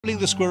Killing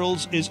the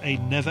squirrels is a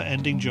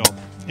never-ending job.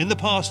 In the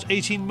past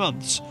 18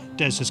 months,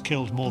 Des has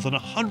killed more than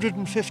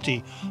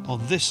 150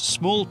 on this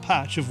small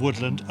patch of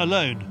woodland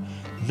alone.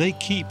 They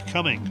keep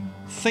coming.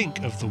 Think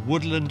of the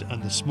woodland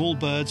and the small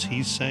birds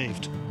he's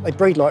saved. They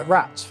breed like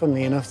rats,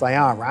 funnily enough they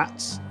are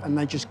rats, and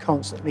they're just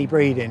constantly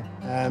breeding.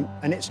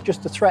 And it's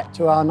just a threat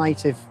to our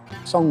native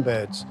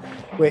songbirds,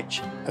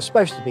 which are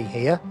supposed to be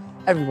here.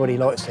 Everybody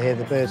likes to hear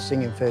the birds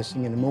singing first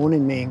thing in the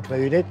morning, me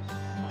included.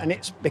 And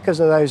it's because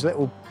of those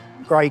little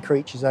grey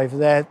creatures over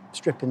there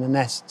stripping the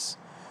nests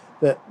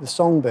that the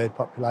songbird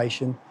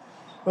population...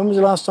 When was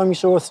the last time you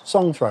saw a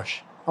song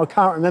thrush? I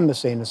can't remember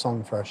seeing a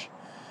song thrush.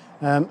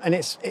 And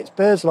it's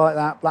birds like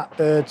that,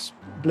 blackbirds,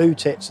 blue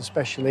tits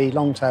especially,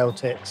 long-tailed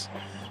tits.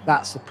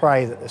 That's the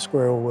prey that the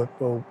squirrel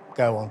will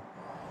go on.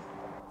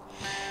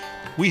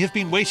 We have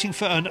been waiting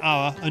for an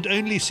hour and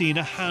only seen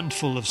a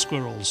handful of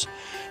squirrels.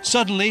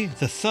 Suddenly,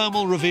 the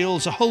thermal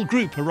reveals a whole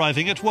group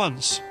arriving at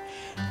once.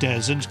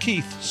 Des and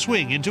Keith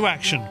swing into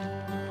action.